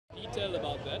detail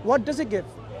about that. What does it give?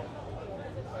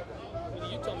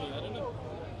 You tell me, I don't know.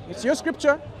 It's your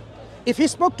scripture. If he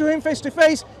spoke to him face to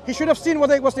face, he should have seen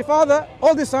whether it was the Father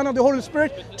or the Son or the Holy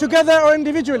Spirit, together or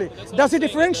individually. Does it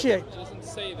differentiate? It doesn't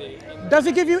say there. Does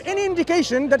it give you any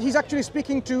indication that he's actually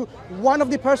speaking to one of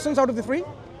the persons out of the three?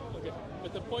 Okay,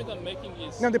 but the point I'm making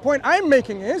is... Now the point I'm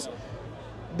making is,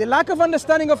 the lack of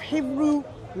understanding of Hebrew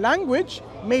language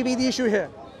may be the issue here.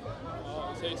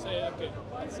 So you say, okay.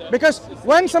 Because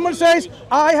when someone says,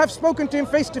 I have spoken to him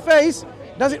face to face,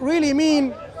 does it really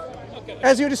mean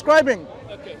as you're describing?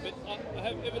 Okay, but I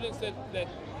have evidence that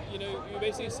you're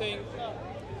basically saying,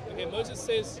 okay, Moses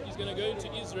says he's going to go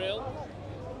into Israel,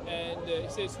 and he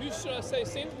says, who should I say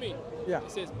sent me? Yeah. He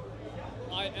says,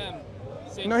 I am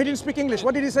sent No, he didn't speak English.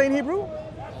 What did he say in Hebrew?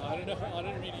 I don't know, I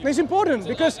don't really... It's important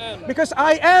because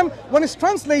I am, when it's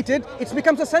translated, it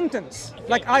becomes a sentence,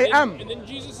 like I am. And then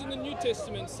Jesus in the New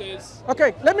Testament says...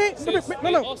 Okay, let me...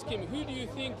 Ask him, who do you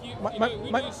think you, who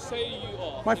do you say you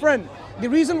are? My friend, the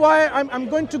reason why I'm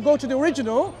going to go to the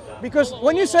original, because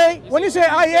when you say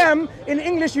I am in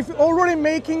English, you're already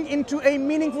making into a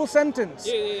meaningful sentence.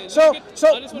 Yeah. So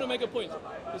I just want to make a point.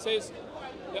 He says,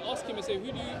 they ask him and say,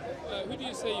 who do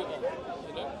you say you are?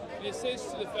 You know? And he says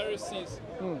to the Pharisees,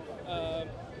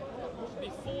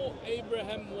 before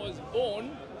Abraham was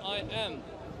born, I am.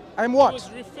 I am what? He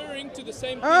was referring to the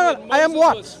same thing that Moses I am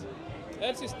what? was.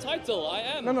 That's his title, I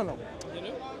am. No. You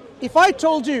know? If I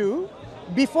told you,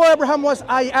 before Abraham was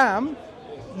I am,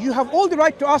 you have all the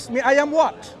right to ask me, I am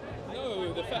what?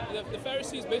 No, the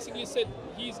Pharisees basically said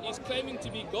he's claiming to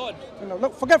be God. No,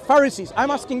 look, forget Pharisees.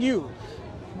 I'm asking you.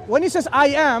 When he says I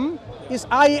am, is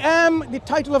I am the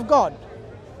title of God?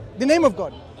 The name of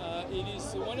God? It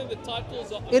is one of the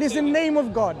titles of... It is the name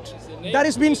of God. That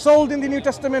is being sold in the New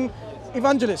Testament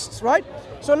evangelists, right?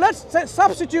 So let's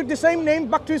substitute the same name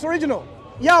back to its original,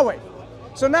 Yahweh.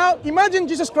 So now imagine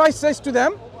Jesus Christ says to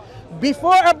them,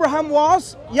 before Abraham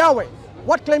was Yahweh.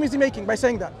 What claim is he making by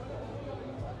saying that?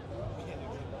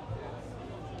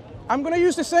 I'm going to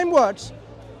use the same words,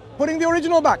 putting the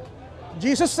original back.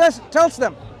 Jesus tells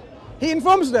them, he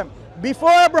informs them,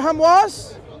 before Abraham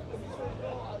was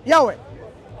Yahweh.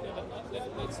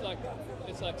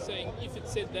 It's like saying, if it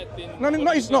said that, then...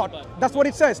 No, it's not. That's what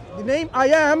it says. The name I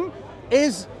am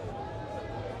is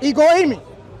ego eimi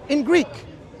in Greek.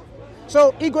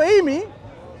 So ego eimi,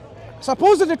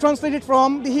 supposedly translated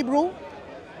from the Hebrew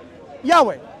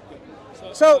Yahweh.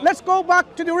 So let's go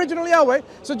back to the original Yahweh.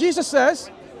 So Jesus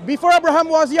says, before Abraham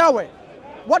was Yahweh.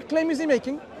 What claim is he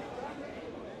making?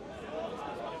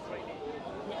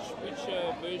 Which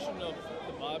version of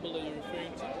the Bible are you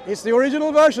referring to? It's the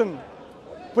original version.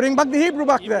 Putting back the Hebrew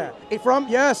back there.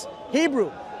 Yes,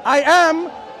 Hebrew. I am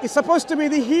is supposed to be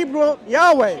the Hebrew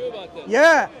Yahweh. Sure about that?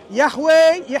 Yeah.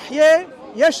 Yahweh, Yahya,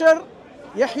 Yasher,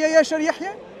 Yahya, Yasher,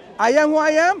 Yahya. I am who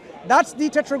I am. That's the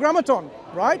tetragrammaton,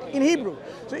 right? In Hebrew.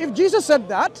 So if Jesus said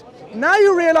that, now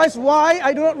you realize why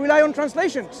I do not rely on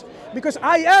translations. Because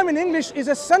I am in English is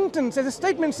a sentence, is a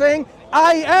statement saying,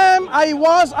 I am, I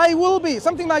was, I will be,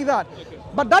 something like that.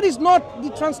 But that is not the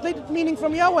translated meaning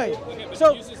from Yahweh. Okay, but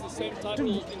So, he uses the same title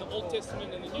in the Old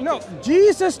Testament and the New no, Testament.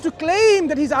 Jesus to claim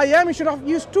that he's I am, he should have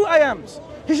used two I ams.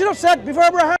 He should have said, before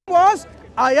Abraham was,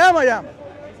 I am, I am.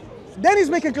 Then he's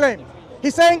making a claim.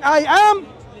 He's saying, I am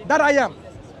that I am.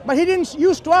 But he didn't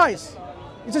use twice.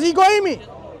 He says, ego eimi.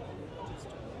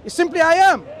 It's simply I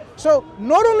am. So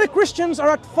not only Christians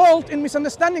are at fault in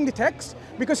misunderstanding the text,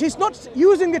 because he's not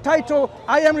using the title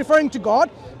I am referring to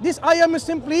God. This I am is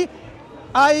simply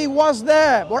I was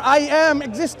there, or I am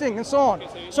existing, and so on.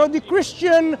 So the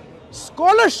Christian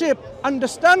scholarship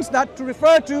understands that to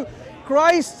refer to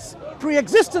Christ's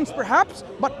pre-existence perhaps,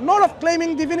 but not of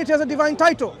claiming divinity as a divine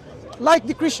title, like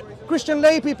the Christian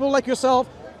lay people like yourself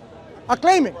are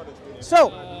claiming. So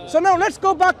now let's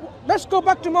go back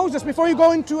to Moses before you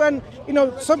go into and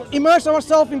immerse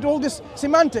ourselves into all this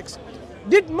semantics.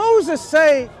 Did Moses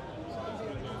say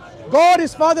God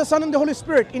is Father, Son, and the Holy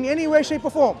Spirit in any way, shape,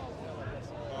 or form?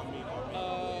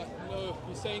 No,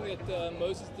 you're saying that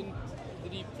Moses didn't.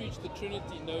 Did he preach the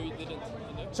Trinity? No, he didn't.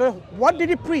 So what did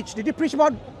he preach? Did he preach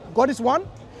about God is one?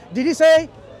 Did he say,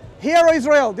 "Hear, O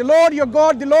Israel, the Lord your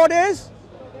God, the Lord is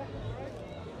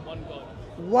One God.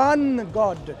 One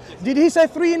God"? Yes. Did he say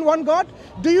three in one God?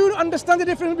 Do you understand the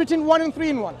difference between one and three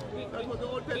in one?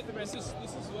 This is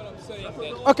what I'm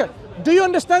saying. Okay. Do you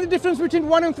understand the difference between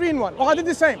one and three in one? Or are they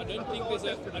the same? I don't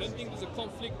think there's a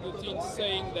conflict between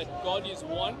saying that God is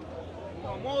one.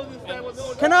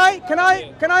 Can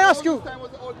I ask you?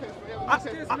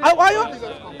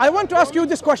 I want to ask you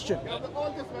this question.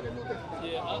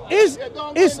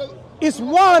 is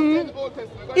one,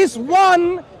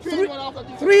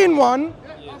 three in one,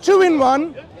 two in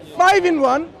one, five in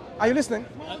one. Are you listening?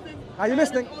 Are you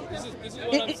listening? This is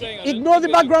what I'm saying. Ignore the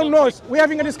background noise. We're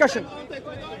having a discussion.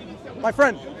 My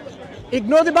friend,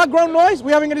 ignore the background noise.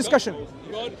 We're having a discussion.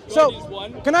 God So, is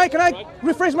one. can I right?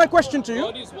 rephrase my question to you?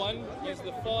 God is one. He is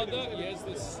the Father. He has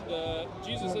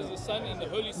Jesus as the Son and the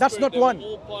Holy Spirit. That's not They one. were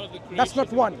all part of the creation. That's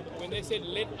not one. When they said,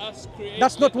 "Let us create,"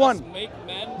 That's not let us one. make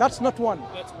man. That's not one.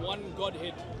 That's one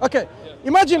Godhead. Okay,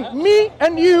 imagine me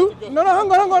and you. No,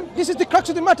 hang on. This is the crux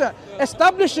of the matter.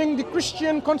 Establishing the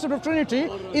Christian concept of Trinity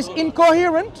is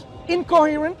incoherent,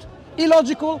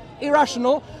 illogical,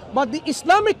 irrational. But the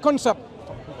Islamic concept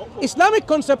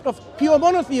of pure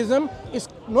monotheism is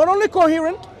not only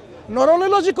coherent, not only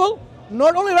logical,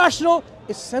 not only rational,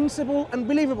 is sensible and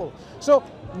believable. So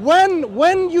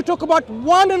when you talk about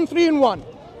 1 and 3 in 1,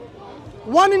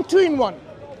 1 and 2 in 1,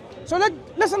 so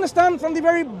let's understand from the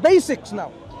very basics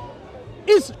now.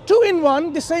 Is 2 in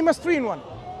 1 the same as 3 in 1?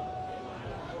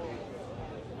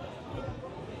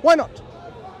 Why not?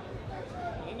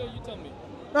 I don't know. You tell me.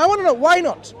 Now I want to know why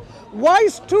not. Why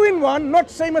is 2 in 1 not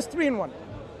same as 3 in 1?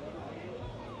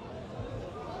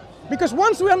 Because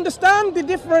once we understand the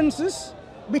differences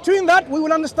between that, we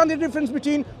will understand the difference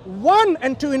between 1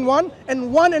 and 2 in 1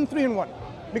 and 1 and 3 in 1.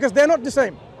 Because they're not the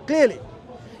same, clearly.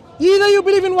 Either you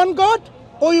believe in one God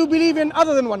or you believe in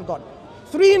other than one God.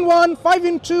 3 in 1, 5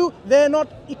 in 2, they're not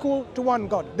equal to one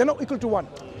God. They're not equal to 1.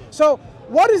 So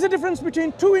what is the difference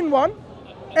between 2 in 1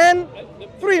 and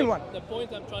 3 in 1? The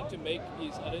point I'm trying to make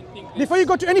is I don't think... Before you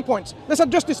go to any points, let's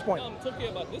address this point. No, I'm talking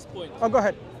about this point. Oh, go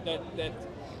ahead. That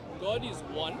God is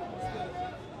one,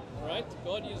 right?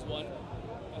 God is one.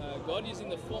 God is in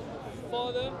the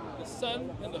Father, the Son,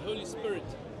 and the Holy Spirit.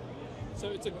 So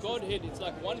it's a Godhead. It's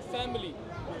like one family.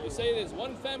 You say there's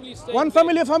one family. One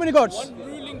family of how many gods? One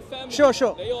ruling family. Sure.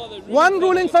 They are the One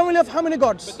ruling family of how many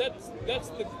gods? But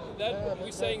that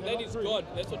we're saying that is God.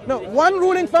 That's what No, we're one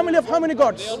ruling family of how many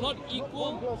gods? They are not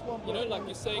equal. You know, like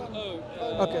you're saying,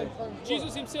 Okay.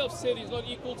 Jesus himself said he's not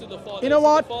equal to the Father. You know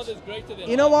what? The Father is greater than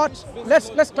You know I. what?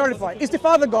 Let's clarify. Is the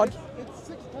Father God?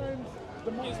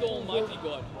 He's the Almighty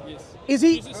God. Yes. Is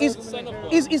he? Jesus is the Son of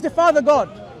God. Is the Father God?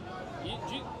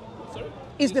 Sorry?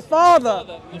 Is the Father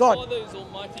The God? Father is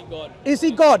Almighty God. Is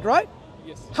he God, right?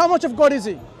 Yes. How much of God is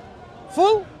he?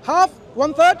 Full? Half?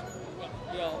 1/3?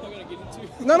 Yeah, I'm not going to get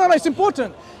into. No, it's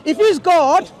important. If he's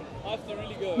God, I have to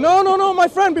really go. no, my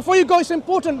friend. Before you go, it's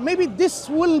important. Maybe this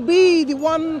will be the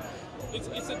one It's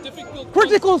a difficult.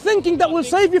 critical thinking that will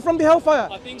save you from the hellfire.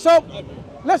 I think So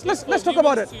it's let's for talk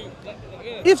about it. humans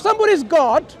If somebody is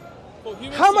God, for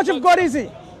humans how to much try of God to- is he?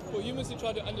 For humans to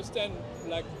try to understand,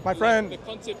 My friend, the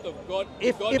concept of God,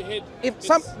 If Godhead.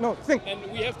 think.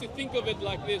 And we have to think of it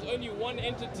like there's only one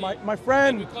entity. My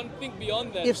friend, and we can't think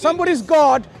beyond that. if somebody is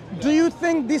God, do you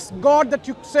think this God that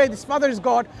you say this Father is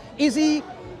God, is he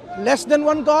less than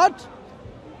one God,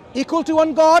 equal to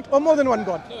one God, or more than one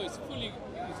God? No, it's fully.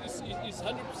 It's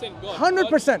 100% God.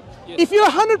 100%. Yes. If you're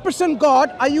 100%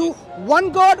 God, are you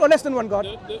one God or less than one God?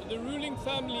 The ruling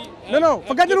family. No.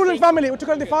 Forget the ruling family. We're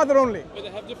talking about the Father only. But they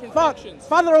have different functions.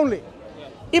 Father only.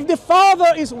 If the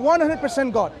Father is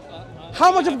 100% God,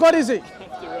 how much of God is he?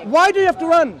 Why do you have to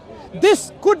run?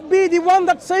 This could be the one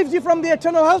that saves you from the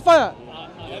eternal hellfire.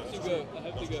 I have to go.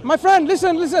 My friend,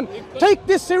 listen. Take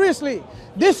this seriously.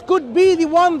 This could be the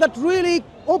one that really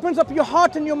opens up your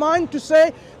heart and your mind to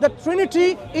say that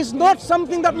Trinity is not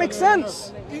something that makes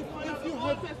sense. If you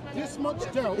have this much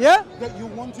doubt Yeah? that you're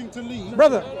wanting to leave,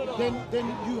 Brother. then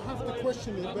you have to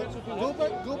question it. But go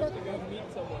back.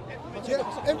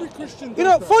 Yeah, every Christian does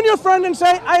that. Phone your friend and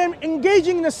say, I am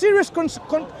engaging in a serious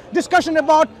discussion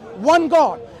about one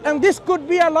God. And this could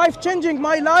be a life-changing,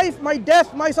 my life, my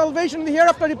death, my salvation, the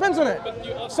hereafter depends on it. But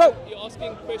you're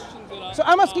asking questions that So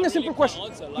I'm asking a really simple question.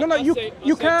 can't answer. No, Like you I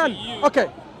can. say to you, Okay.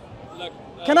 like,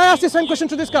 Can I ask the same question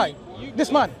to this guy?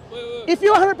 This man. Wait. If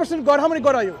you're 100% God, how many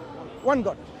God are you? One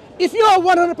God. If you are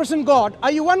 100% God,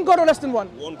 are you one God or less than one?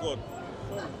 One God.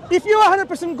 If you are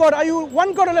 100% God, are you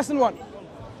one God or less than one?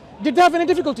 Did you have any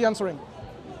difficulty answering?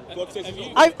 God says he's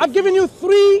I've given you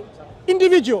 3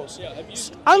 individuals Yeah, have you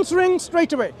answering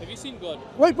straight away. seen God?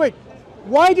 Wait.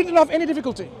 Why did you have any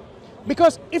difficulty?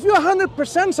 Because if you're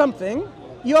 100% something,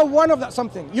 you're one of that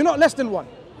something. You're not less than one.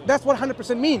 That's what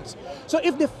 100% means. So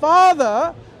if the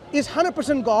Father is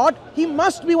 100% God, he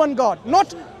must be one God.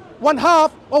 Not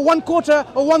 1/2 or 1/4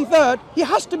 or 1/3. He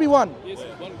has to be one. Yes,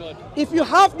 he's one God. If you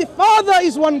have the Father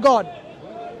is one God,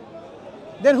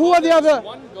 then who are the other?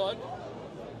 One God.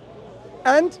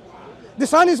 And the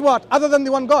Son is what? Other than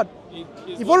the one God.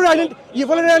 Is You've one already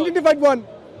God. identified one.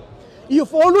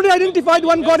 You've already identified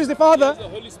one God is the Father. The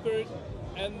Holy Spirit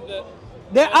and the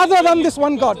They're and other the than only this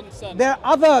one God. begotten Son. They're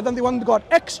other than the one God.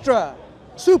 Extra,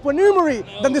 supernumerary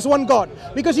than this one God.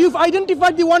 Because you've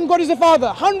identified the one God is the Father,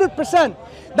 100%.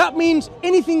 That means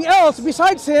anything else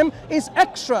besides Him is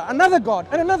extra, another God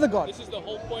and another God. This is the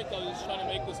whole point I was trying to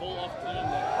make this whole afternoon.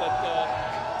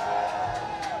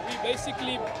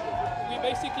 We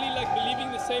basically like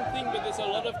believing the same thing, but there's a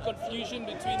lot of confusion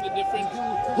between the different.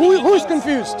 Who is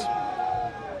confused?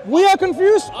 We are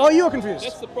confused, or you are confused?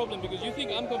 That's the problem, because you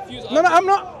think I'm confused. No, I'm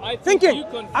not I think thinking. you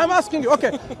confused. I'm asking you. Okay,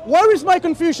 where is my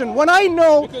confusion? When I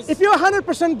know Because- if you're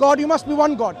 100% God, you must be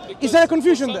one God. Is there a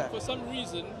confusion for some, there? For some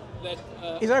reason that.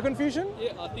 Is there a confusion?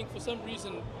 Yeah, I think for some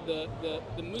reason the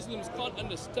Muslims can't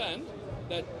understand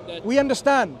that. We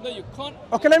understand. No, you can't.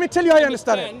 Okay, let me tell you how I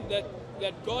understand it.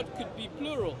 That God could be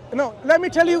plural. No, let me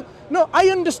tell you. No, I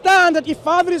understand that if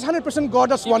Father is 100%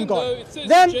 God, that's one Even though God. it says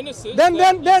Then, in Genesis then,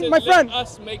 that he said, my "Let friend,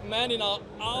 us make man in our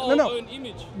No. own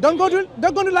image." don't go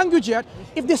to language yet.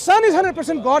 If the Son is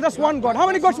 100% God, that's one God. How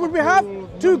many gods would we have?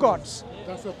 Two gods.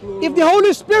 That's a plural. If the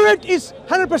Holy Spirit is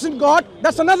 100% God,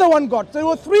 that's another one God. There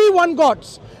were three one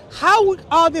gods. How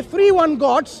are the three one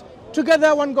gods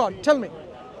together one God? Tell me.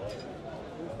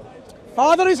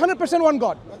 Father is 100% one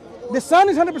God. The Son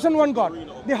is 100% one God.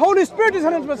 The Holy Spirit is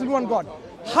 100% one God.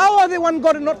 How are they one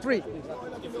God and not three? If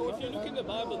you look in the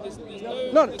Bible, there's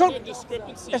No, no don't-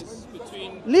 discrepancies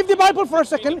between. Leave the Bible for a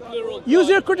second. plural Use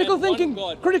God your critical and one thinking.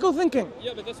 God. Critical thinking.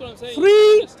 Yeah, but that's what I'm saying.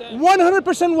 Three Understand.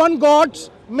 100% one gods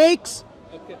makes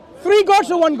Okay. three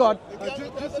gods or one God. Just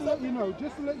to let you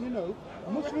know,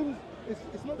 Muslims.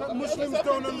 It's not that Muslims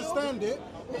don't understand it.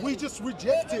 We just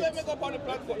reject it.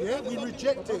 Yeah, we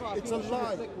reject it. It's a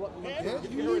lie. Yeah.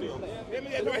 Take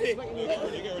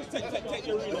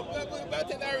your arena.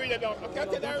 Take that arena down. Okay,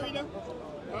 take that arena.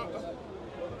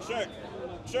 Check.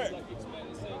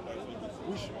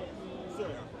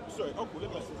 Sorry, Uncle,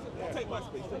 let me take my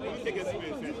space. Let me take your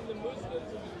space.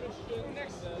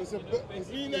 It's a bit.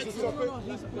 It's a topic.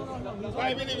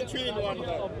 I believe in three in one.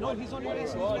 No, he's only raising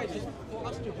his voice for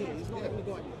us to hear. He's not going to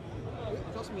go anywhere.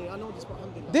 Trust me, I know this, but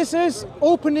alhamdulillah. This is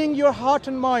opening your heart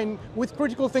and mind with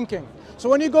critical thinking. So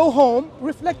when you go home,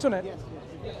 reflect on it.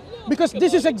 Because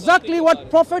this is exactly what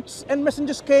prophets and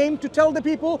messengers came to tell the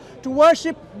people, to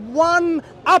worship one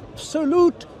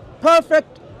absolute,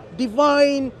 perfect,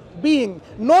 divine being,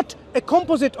 not a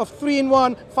composite of 3 in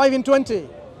 1, 5 in 20.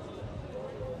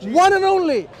 One and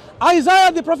only.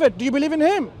 Isaiah the prophet, do you believe in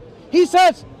him? He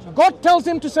says, God tells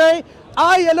him to say,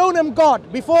 I alone am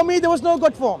God. Before me there was no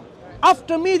God form.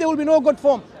 After me there will be no God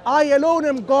form. I alone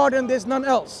am God and there's none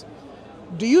else.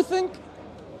 Do you think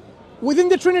within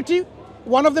the Trinity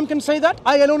one of them can say that?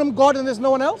 I alone am God and there's no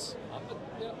one else?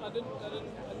 I didn't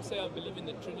say I believe in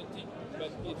the Trinity, but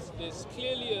there's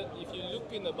clearly if you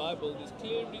look in the Bible, there's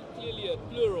clearly a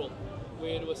plural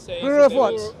where it was saying Plural of they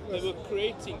what? They were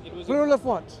creating. It was Plural of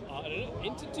what? I don't know,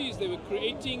 entities. They were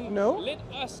creating. No. Let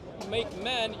us make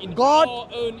man in God- our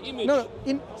own image. No,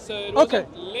 So it okay.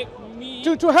 wasn't let me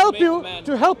To help make you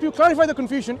man. clarify the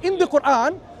confusion, in the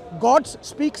Quran, God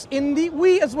speaks in the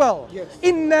we as well. Yes.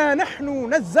 إِنَّا نَحْنُ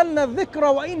نَزَّلْنَا الذِّكْرَ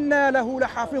وَإِنَّا لَهُ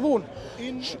لَحَافِظُونَ.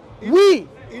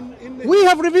 We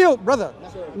have revealed, brother,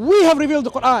 we have revealed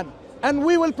the Quran and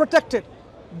we will protect it.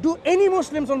 Do any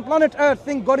Muslims on planet Earth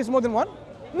think God is more than one?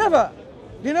 Never.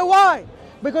 Do you know why?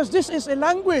 Because this is a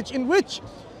language in which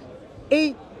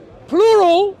a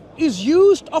plural is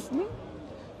used often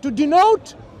to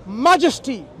denote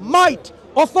majesty, might,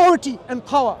 authority, and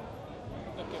power.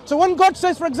 So when God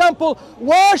says, for example,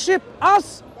 worship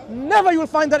us, never you will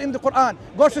find that in the Quran.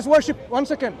 God says, worship, one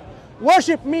second,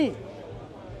 worship me,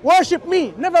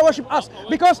 never worship us.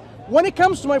 Because when it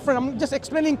comes to, my friend, I'm just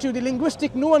explaining to you the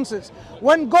linguistic nuances.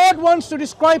 When God wants to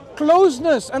describe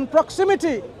closeness and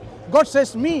proximity, God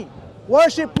says me,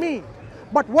 worship me.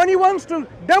 But when he wants to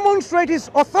demonstrate his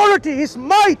authority, his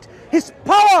might, his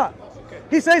power,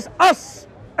 he says us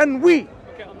and we.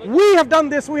 We have done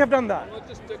this, we have done that. I'm not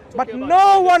just talking But about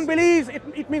no one Genesis.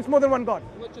 believes it means more than one God.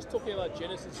 I'm not just talking about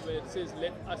Genesis where it says,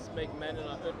 "Let us make man in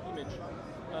our own image."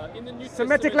 In the New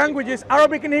Semitic Testament, languages,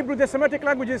 Arabic and Hebrew, they're Semitic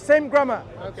languages, same grammar.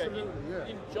 Okay,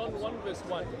 in John 1 verse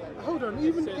 1. Hold on,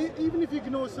 even if you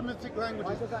ignore Semitic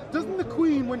languages, doesn't the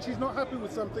Queen, when she's not happy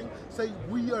with something, say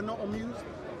we are not amused?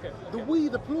 The we,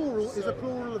 the plural, is a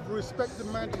plural of respect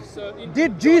and majesty. So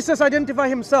Did Jesus identify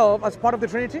himself as part of the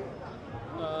Trinity?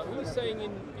 Who's saying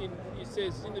he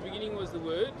says in the beginning was the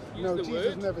Word. Use No, the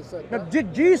Jesus word. never said Now, that.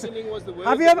 did Jesus? Beginning was the Word.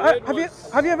 Have you the ever Word have you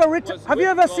was- have you ever written? was Have you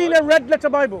with ever seen a God. red letter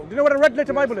Bible? Do you know what a red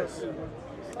letter Bible is?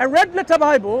 A red letter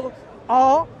Bible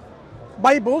are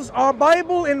Bibles are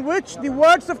Bible in which the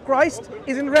words of Christ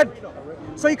is in red.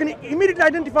 So you can immediately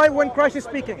identify when Christ is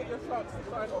speaking.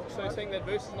 So you're saying that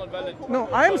verse is not valid? No,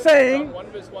 I am saying, John 1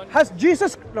 verse 1. has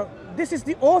Jesus, no, this is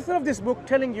the author of this book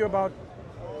telling you about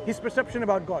his perception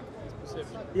about God.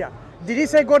 Perception. Yeah. Did he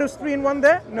say God is 3 in 1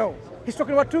 there? No. He's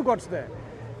talking about 2 gods there.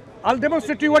 I'll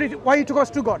demonstrate to you why he took us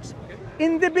 2 gods.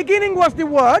 In the beginning was the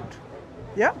Word,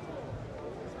 yeah?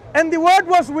 And the Word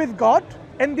was with God,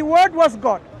 and the Word was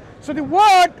God. So the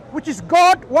Word, which is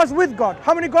God, was with God.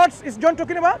 How many gods is John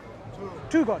talking about?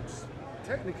 2 gods.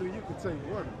 Technically, you could say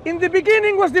one. In the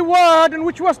beginning was the Word, and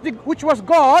which was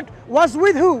God, was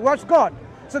with who? Was God.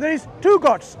 So there is 2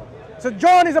 gods. So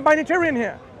John is a binitarian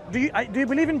here. Do you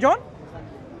believe in John?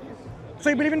 So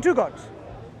you believe in 2 gods?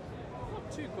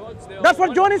 2 gods. There That's are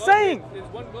what John is Godhead. saying. There's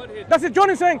one Godhead. That's what John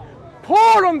is saying.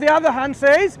 Paul, on the other hand,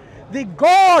 says the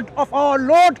God of our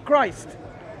Lord Christ.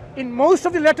 In most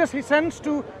of the letters he sends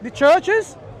to the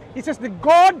churches, he says the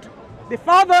God, the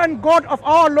Father and God of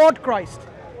our Lord Christ.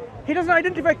 He doesn't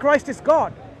identify Christ as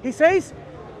God. He says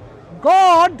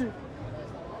God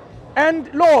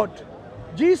and Lord.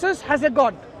 Jesus has a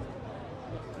God.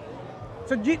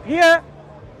 So here,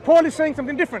 Paul is saying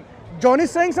something different. John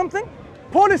is saying something.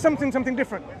 Paul is something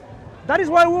different. That is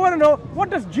why we want to know, what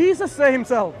does Jesus say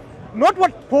himself? Not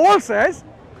what Paul says,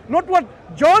 not what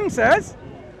John says.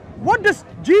 What does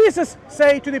Jesus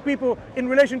say to the people in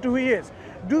relation to who he is?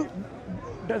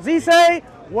 Does he say,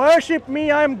 worship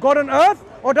me, I am God on earth?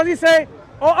 Or does he say,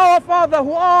 O our Father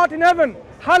who art in heaven,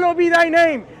 hallowed be thy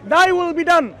name, thy will be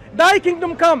done, thy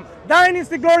kingdom come, thine is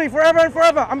the glory forever and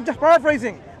forever. I'm just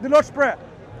paraphrasing the Lord's Prayer.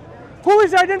 Who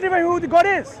is identifying who the God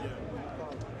is?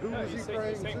 Who is he He's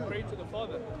praying saying to? pray to the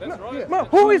Father. That's right. yeah. No,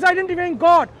 who is identifying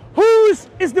God? Whose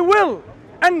is the will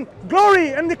and glory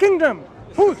and the kingdom?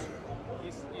 Whose?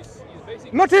 He's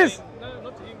basically Not his. saying, no,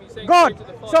 not to him. He's saying God. pray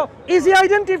to the Father. So is he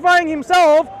identifying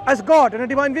himself as God and a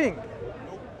divine being?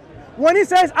 When he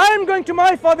says, I am going to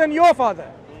my Father and your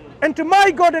Father, and to my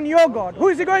God and your God, who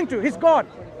is he going to? His God.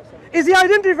 Is he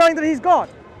identifying that he's God?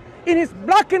 In his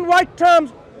black and white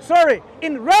terms,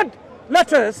 in red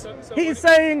letters, So he is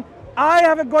saying, I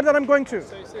have a God that I'm going to.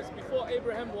 So he says, before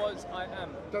Abraham was, I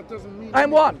am. That doesn't mean. I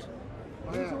am what?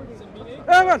 I am. Does it mean it?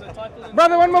 Hang There's a on. title in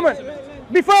Brother, the one New moment.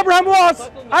 Testament Before Abraham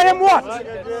was, I am what?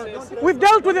 that says, We've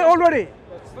dealt with it already.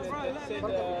 that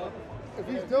said, If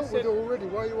he's dealt with it already,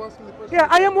 why are you asking the question? Yeah,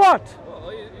 I am what?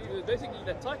 well, basically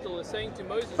the title is saying to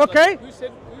Moses, Okay. like, who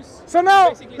said, who's So now,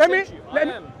 basically let me, sent you? let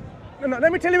I me, am. no,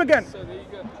 let me tell you again. So there you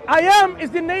go. I am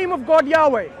is the name of God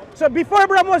Yahweh. So before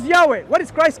Abraham was Yahweh, what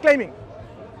is Christ claiming?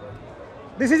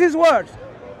 This is his words.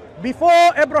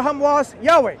 Before Abraham was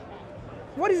Yahweh.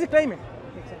 What is he claiming?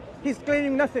 He's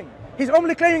claiming nothing. He's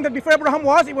only claiming that before Abraham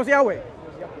was, it was Yahweh.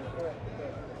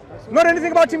 Not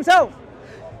anything about himself.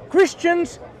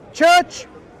 Christians, church,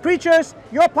 preachers,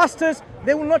 your pastors,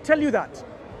 they will not tell you that.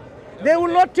 They will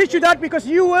not teach you that because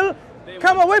you will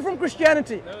come away from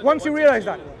Christianity No, they once you wanted realize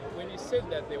to- that. When he said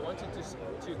that, they wanted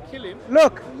to kill him.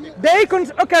 Look,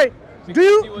 okay. Because Do he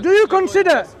you was- do you he was consider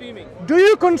blaspheming. do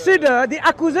you consider the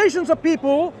accusations of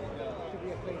people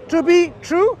to be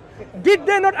true? Did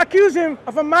they not accuse him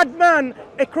of a madman,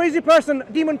 a crazy person,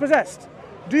 demon possessed?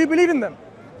 Do you believe in them?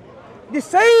 The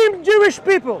same Jewish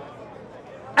people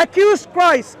accused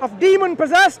Christ of demon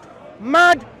possessed,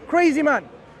 mad, crazy man.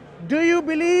 Do you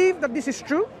believe that this is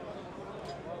true?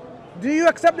 Do you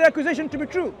accept the accusation to be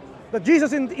true? That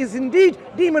Jesus is indeed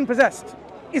demon possessed,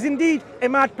 is indeed a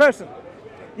mad person?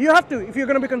 You have to, if you're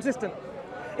going to be consistent.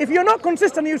 If you're not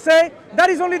consistent, you say that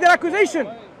is only their accusation.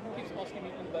 He keeps asking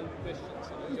me invalid questions.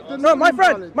 You know, No, my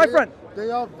friend. They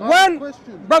are valid When,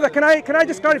 questions. brother, can I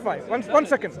just clarify? One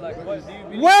second. like, what, do you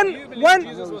believe, When- do you believe when-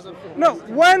 Jesus was a No,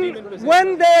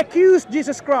 when they accuse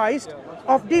Jesus Christ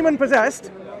of demon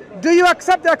possessed, do you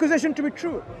accept the accusation to be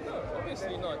true?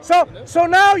 obviously not. So, you know? so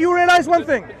now you realize one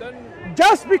thing. But then,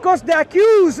 Just because they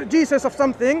accuse Jesus of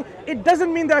something, it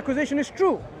doesn't mean the accusation is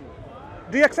true.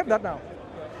 Do you accept that now?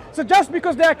 So just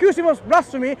because they accuse him of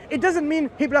blasphemy, it doesn't mean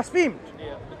he blasphemed.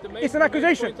 yeah, but the main, It's an the main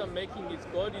accusation. point I'm making is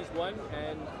God is one,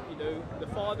 and you know the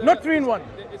Father. Not 3 in 1.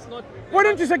 It's not. Why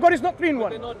don't you say God is not 3 in They're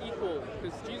 1? not equal,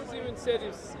 because Jesus even said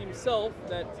himself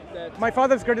that My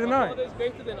Father is greater than my I. Father is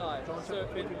greater than I. So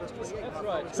that's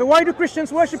right. So why do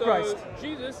Christians worship So Christ?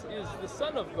 Jesus is the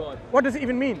Son of God, What does it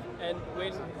even mean? and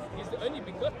when He's the only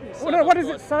begotten Son Well, no, of what does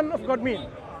God, it Son of God mean?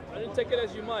 I don't take it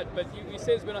as you might, but He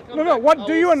says when I come No, back, what I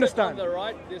do will you sit understand? on the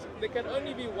right. There can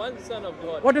only be one Son of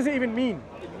God. What does it even mean?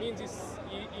 It means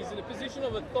he's in a position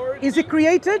of authority. Is he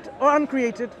created or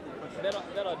uncreated? That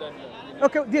I don't know.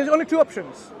 Okay, there's only 2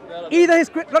 options. That I don't Either he's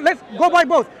let's go by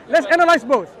both. Let's analyze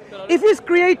both. If he's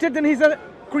created, then he's a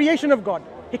creation of God.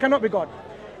 He cannot be God.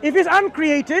 If he's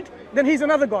uncreated, then he's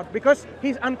another God because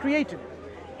he's uncreated.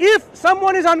 If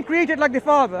someone is uncreated like the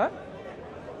Father,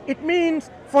 it means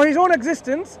for his own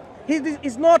existence, he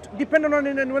is not dependent on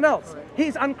anyone else. He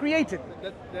is uncreated.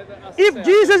 If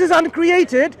Jesus is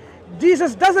uncreated,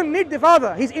 Jesus doesn't need the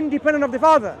Father. He's independent of the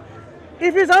Father.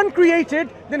 If he's uncreated,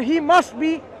 then he must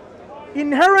be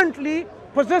inherently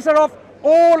possessor of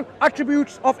all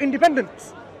attributes of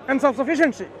independence and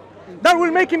self-sufficiency. That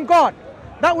will make him God.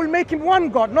 That will make him one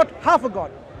God, not half a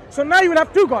God. So now you will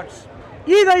have two gods.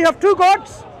 Either you have two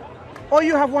gods or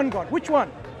you have one God. Which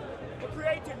one? The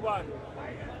created one.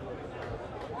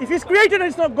 If he's created and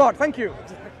it's not God, thank you.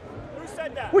 Who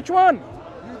said that? Which one?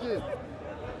 You did.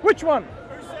 Which one?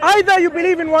 Either you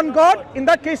believe in one God, in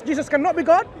that case Jesus cannot be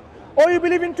God, or you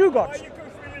believe in two Why are gods. you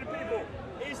confusing the people?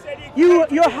 He said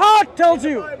he Your heart tells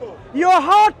in the you, Bible. your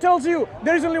heart tells you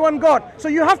there is only one God. So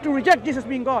you have to reject Jesus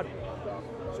being God.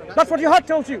 That's what your heart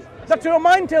tells you. That's what your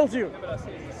mind tells you. But I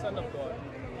say he's the Son of God.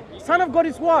 Son of God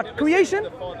is what? Creation?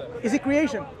 The Father. Is he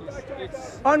creation?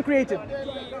 It's Uncreated.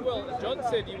 well, John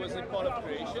said he was a part of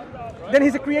creation, right? Then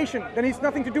he's a creation. Then he's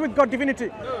nothing to do with God divinity.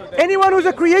 Anyone who's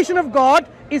a creation of God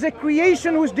is a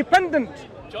creation who's dependent.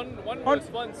 John 1 verse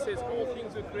 1 says all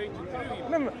things were created through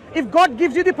him. No. If God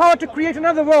gives you the power to create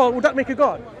another world, would that make you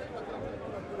God?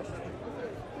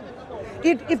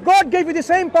 If God gave you the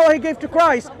same power he gave to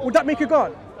Christ, would that make you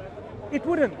God? It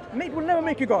wouldn't. It will never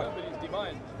make you God. But he's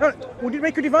divine. No, would it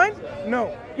make you divine?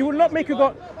 No. It will not make you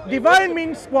God. Divine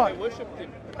means what? They worshipped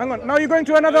him. Hang on. Now you're going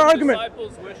to another argument.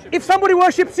 Disciples worshipped If somebody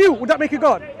worships you, would that make you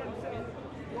God?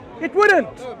 It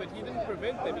wouldn't. No, but he didn't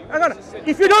prevent them. He Hang on. just said,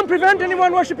 If you don't prevent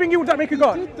anyone worshipping you, would that make you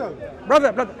God? Did though.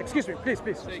 Brother, excuse me, please.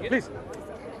 again? Please.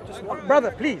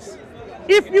 Brother, please.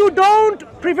 If you don't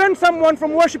prevent someone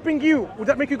from worshipping you, would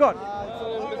that make you God?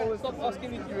 stop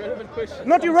asking these irrelevant questions.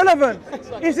 Not irrelevant.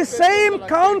 It's the same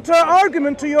counter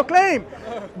argument to your claim.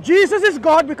 Jesus is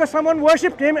God because someone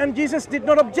worshipped him and Jesus did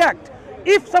not object.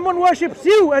 If someone worships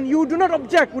you and you do not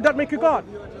object, would that make you God?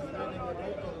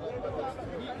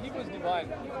 He was divine.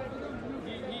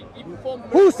 He performed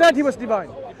miracles. Who said he was divine?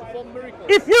 He performed miracles.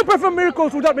 If you perform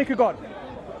miracles, would that make you God?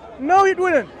 No, it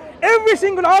wouldn't. Every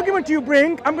single argument you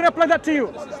bring, I'm going to apply that to you.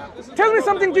 This is Tell the me problem.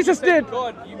 something When you Jesus say did.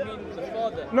 God, you mean the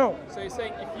Father. No. So you're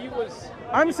saying if he was,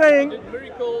 I'm saying, did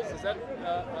miracles, is that,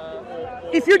 or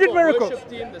If you did people miracles.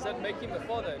 worshipped him, does that make him the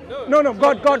Father? No. no,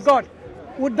 God.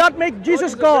 Would that make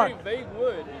Jesus God? God is a very vague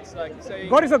word. It's like saying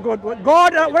God is a good word.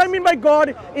 God, what I mean by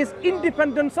God is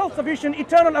independent, self-sufficient,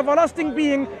 eternal, everlasting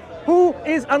being who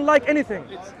is unlike anything.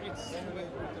 it's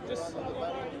just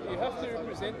you have to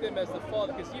represent them as the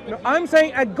Father because even No, I'm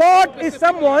saying a God is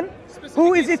someone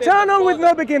who is specifically said the eternal with no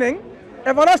Father. beginning,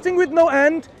 everlasting with no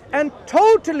end, and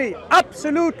totally,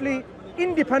 absolutely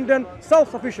independent,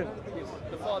 self-sufficient. Yes,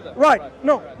 the Father. Right.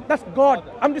 No, that's God.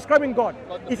 I'm describing God.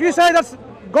 God the If you say that's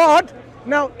God,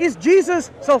 now is Jesus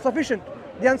self-sufficient?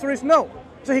 The answer is no.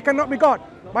 So he cannot be God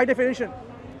by definition.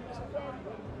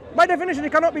 By definition, he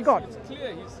cannot be God. It's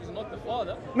clear he's not the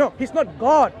Father. No, he's not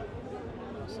God.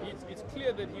 It's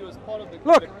clear that he was part of the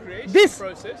Look, creation this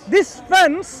process.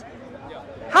 fence, Yeah.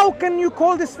 how can you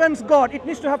call this fence God? It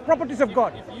needs to have properties of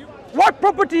God. If you What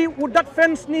property would that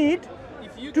fence need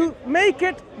if you to make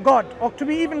it God or to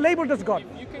be even labeled as God?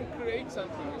 if you can create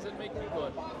something, does that make you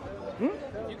God?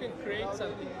 If you can create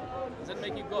something, does that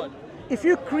make you God? If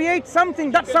you create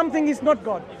something, that something is not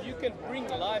God. If you can bring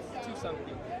life to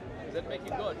something, does that make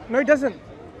you God? No, it doesn't.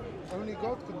 Only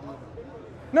God can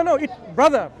do No,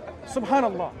 brother,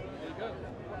 subhanallah. There you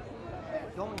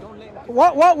go. Don't let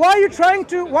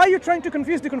him. Why are you trying to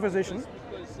confuse the conversation?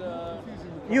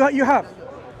 Because You have.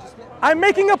 I'm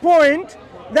making a point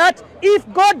that if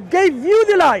God gave you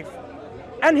the life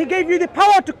and he gave you the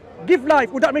power to give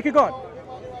life, would that make you God?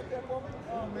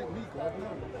 Wouldn't make me God, no.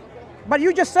 But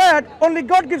you just said only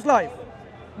God gives life.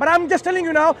 But I'm just telling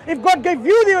you now, if God gave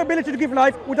you the ability to give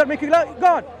life, would that make you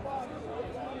God?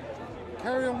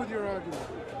 Carry on with your argument.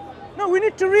 No, we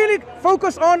need to really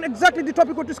focus on exactly the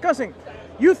topic we're discussing.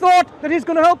 You thought that he's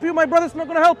going to help you, my brother's not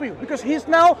going to help you because he's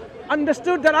now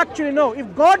understood that actually no,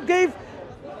 if God gave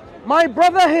my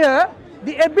brother here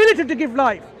the ability to give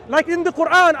life, like in the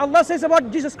Quran, Allah says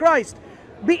about Jesus Christ,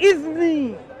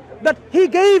 بِإِذْنِي, that he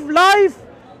gave life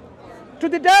to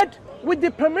the dead with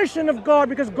the permission of God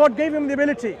because God gave him the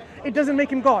ability. It doesn't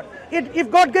make him God.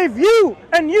 If God gave you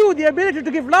and you the ability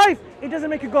to give life, it doesn't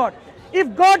make you God.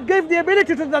 If God gave the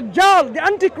ability to the Dajjal, the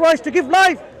Antichrist, to give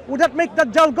life, would that make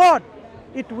Dajjal God?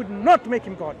 It would not make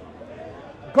him God.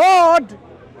 God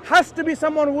has to be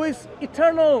someone who is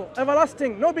eternal,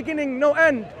 everlasting, no beginning, no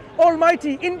end,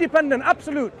 almighty, independent,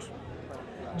 absolute.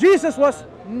 Jesus was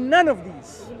None of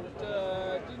these.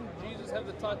 Didn't Jesus have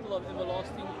the title of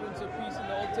everlasting Prince of Peace in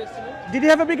the Old Testament? Did he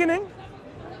have a beginning?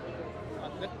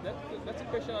 That's a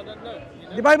question I don't know. You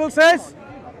know? The Bible says,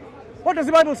 what does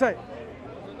the Bible say?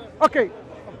 Okay,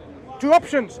 two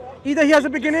options. Either he has a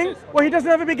beginning or he doesn't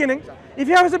have a beginning. If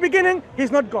he has a beginning,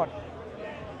 he's not God.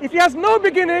 If he has no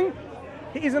beginning,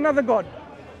 he is another God.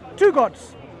 Two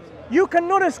gods. You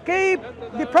cannot escape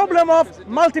the problem of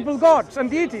multiple gods and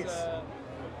deities.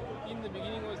 In the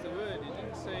beginning was the Word. It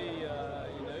didn't say,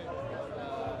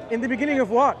 In the beginning of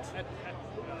what?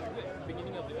 at the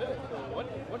beginning of the earth. Or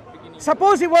what beginning?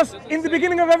 Suppose it was in the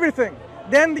beginning of everything.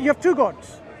 Then you have two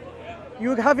gods.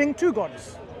 You're having two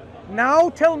gods. Now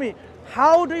tell me,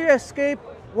 how do you escape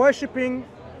worshipping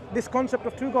this concept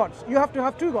of two gods? You have to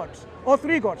have two gods, or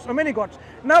three gods, or many gods.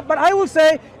 Now, but I will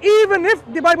say, even if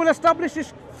the Bible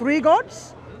establishes three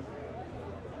gods,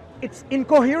 it's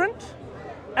incoherent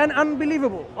and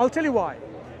unbelievable. I'll tell you why.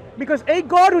 Because a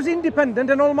God who's independent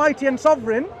and almighty and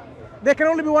sovereign, there can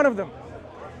only be one of them.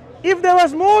 If there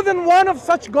was more than one of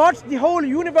such gods, the whole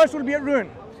universe will be at ruin.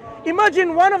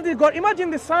 Imagine one of the gods,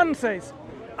 imagine the Son says,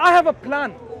 I have a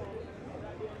plan,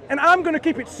 and I'm going to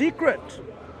keep it secret.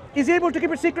 Is he able to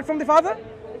keep it secret from the Father?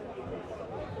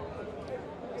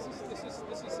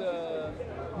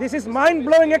 This is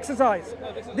mind-blowing exercise.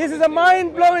 This is a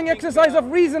mind-blowing exercise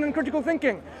of reason and critical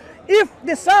thinking. If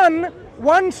the Son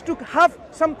wants to have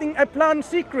something, a plan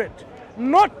secret,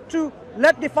 not to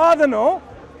let the Father know,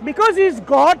 because he's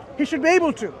God, he should be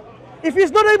able to. If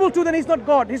he's not able to, then he's not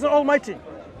God, he's not Almighty.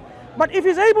 But if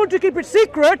he's able to keep it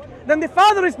secret, then the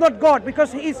Father is not God,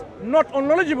 because he is not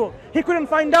knowledgeable. He couldn't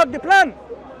find out the plan.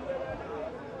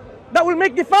 That will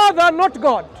make the Father not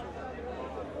God.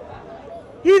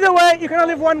 Either way, you cannot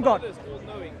have one God.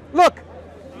 Look,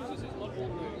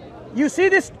 you see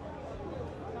this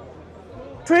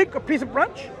twig, a piece of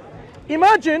branch?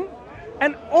 Imagine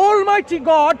an almighty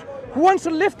God who wants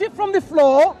to lift it from the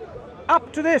floor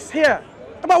up to this here,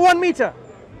 about 1 meter.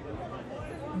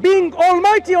 Being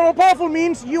almighty or all powerful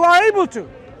means you are able to.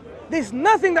 There's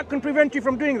nothing that can prevent you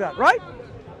from doing that, right?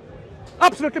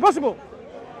 Absolutely possible.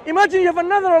 Imagine you have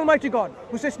another almighty God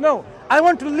who says, no, I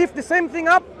want to lift the same thing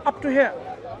up to here.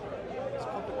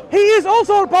 He is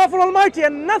also all powerful, almighty,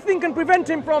 and nothing can prevent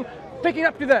him from taking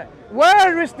up to there.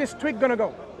 Where is this twig going to go?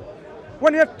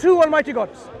 When you have two almighty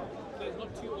gods. There's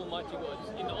not two almighty gods.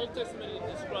 In the Old Testament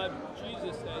it describes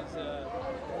Jesus as a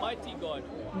mighty God.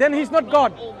 Then he's not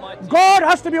God. Almighty. God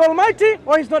has to be almighty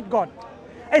or he's not God.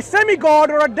 A semi-God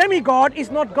or a demigod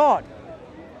is not God.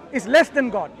 It's less than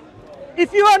God.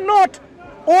 If you are not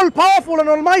all-powerful and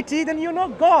almighty, then you're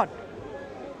not God.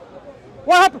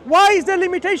 Why is there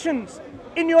limitations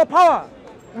in your power?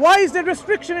 Why is there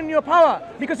restriction in your power?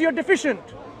 Because you're deficient.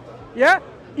 Yeah?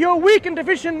 You're weak and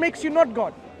deficient makes you not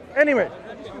God. Anyway,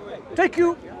 take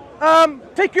your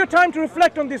time to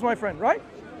reflect on this, my friend, right?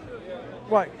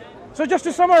 Right. So just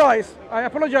to summarize, I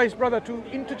apologize, brother, to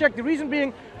interject. The reason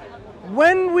being,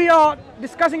 when we are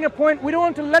discussing a point, we don't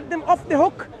want to let them off the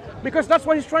hook, because that's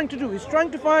what he's trying to do. He's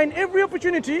trying to find every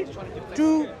opportunity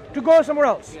to go somewhere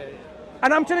else.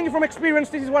 And I'm telling you from experience,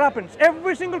 this is what happens.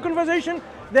 Every single conversation,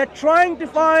 they're trying to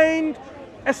find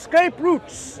escape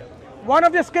routes. One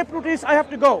of the escape routes is, I have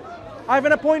to go. I have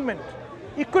an appointment.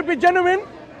 It could be genuine.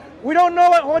 We don't know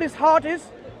what his heart is.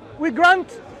 We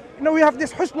grant, we have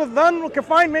this husn al-dhan, okay,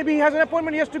 fine, maybe he has an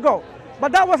appointment, he has to go.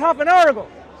 But that was half an hour ago,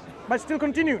 but still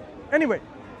continued. Anyway,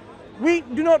 we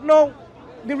do not know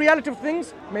the reality of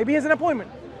things. Maybe he has an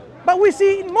appointment. But we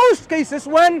see in most cases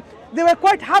when they were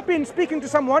quite happy in speaking to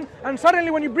someone, and suddenly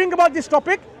when you bring about this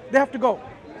topic, they have to go.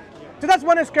 So that's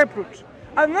one escape route.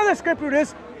 Another escape route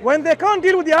is when they can't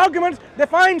deal with the arguments, they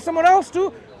find someone else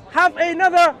to have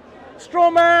another straw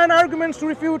man arguments to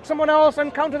refute someone else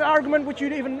and counter the argument which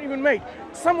you even made.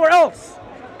 Somewhere else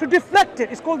to deflect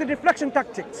it. It's called the deflection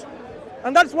tactics.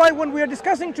 And that's why when we are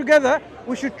discussing together,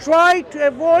 we should try to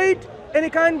avoid any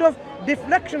kind of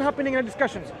deflection happening in our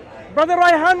discussions. Brother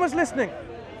Raihan was listening.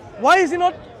 Why is he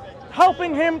not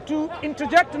helping him to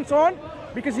interject and so on?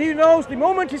 Because he knows the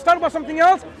moment he starts about something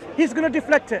else, he's going to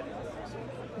deflect it.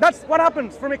 That's what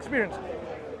happens from experience.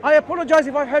 I apologize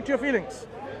if I've hurt your feelings.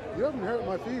 You haven't hurt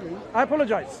my feelings. I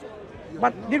apologize.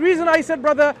 But the reason I said,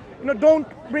 brother, don't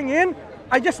bring in,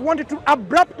 I just wanted to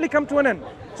abruptly come to an end.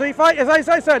 So if as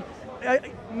I said,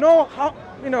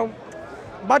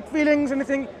 bad feelings,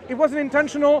 anything, it wasn't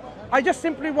intentional. I just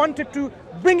simply wanted to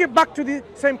bring it back to the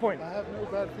same point. I have no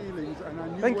bad feelings, and I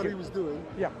knew what he was doing,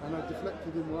 and I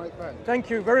deflected him right back. Thank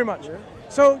you very much. Yeah.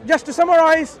 So just to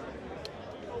summarize,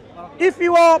 if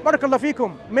you are, barakallahu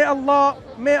feekum,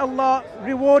 may Allah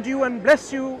reward you and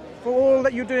bless you for all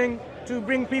that you're doing to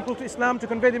bring people to Islam, to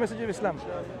convey the message of Islam.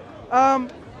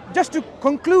 Just to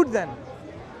conclude then,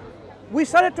 we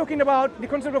started talking about the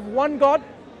concept of one God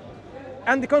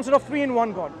and the concept of three in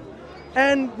one God.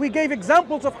 And we gave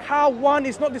examples of how one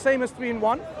is not the same as three in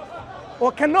one,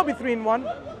 or cannot be three in one.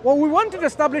 What we wanted to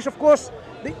establish, of course,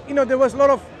 there was a lot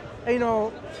of,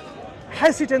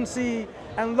 hesitancy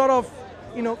and a lot of,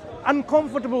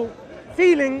 uncomfortable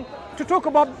feeling to talk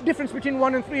about the difference between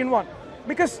one and three in one.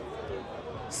 Because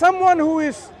someone who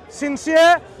is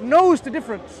sincere knows the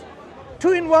difference.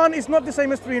 Two in one is not the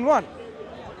same as three in one.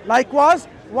 Likewise,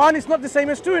 one is not the same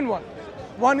as two in one.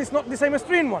 One is not the same as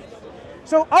three in one.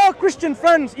 So our Christian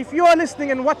friends, if you are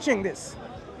listening and watching this,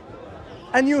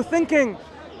 and you're thinking,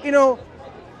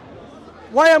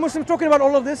 why are Muslims talking about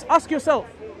all of this? Ask yourself.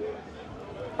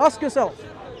 Ask yourself.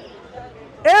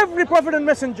 Every prophet and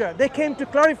messenger, they came to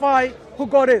clarify who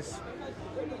God is.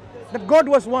 That God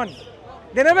was one.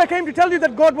 They never came to tell you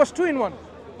that God was two in one,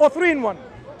 or three in one,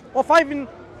 or 5 in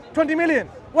 20 million,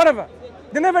 whatever.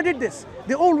 They never did this.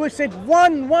 They always said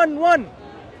one, one, one.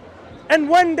 And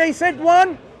when they said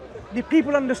one, the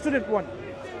people understood it one.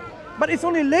 But it's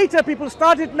only later people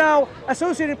started now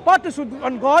associating partners with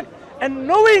one God, and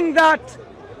knowing that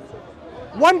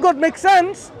one God makes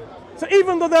sense. So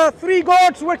even though there are three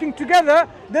gods working together,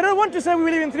 they don't want to say we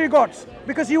believe in three gods,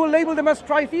 because you will label them as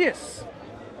tritheists.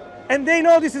 And they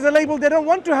know this is a label they don't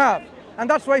want to have. And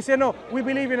that's why I say, no, we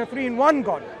believe in a three in one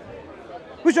God.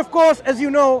 Which of course, as you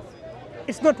know,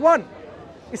 it's not one.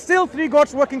 It's still three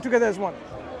gods working together as one.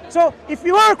 So if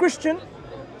you are a Christian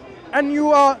and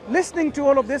you are listening to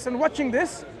all of this and watching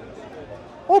this,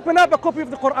 open up a copy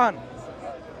of the Quran.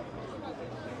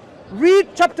 Read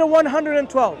chapter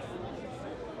 112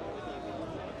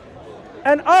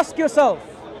 and ask yourself,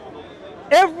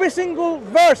 every single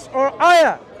verse or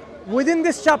ayah within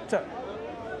this chapter,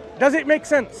 does it make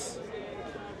sense?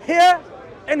 Here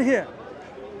and here.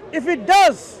 If it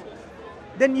does,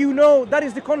 then you know that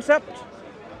is the concept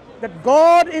that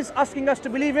God is asking us to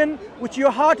believe in, which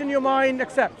your heart and your mind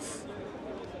accepts.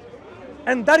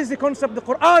 And that is the concept the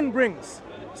Quran brings.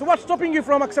 So what's stopping you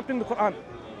from accepting the Quran?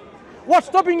 What's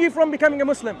stopping you from becoming a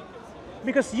Muslim?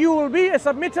 Because you will be a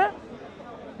submitter,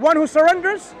 one who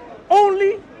surrenders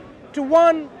only to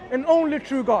one and only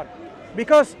true God.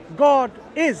 Because God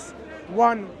is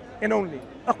one and only.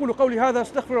 أقول قولي هذا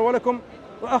استغفر ولكم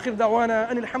وآخر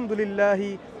دعوانا أن الحمد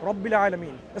لله رب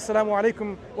العالمين. السلام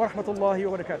عليكم ورحمة الله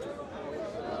وبركاته.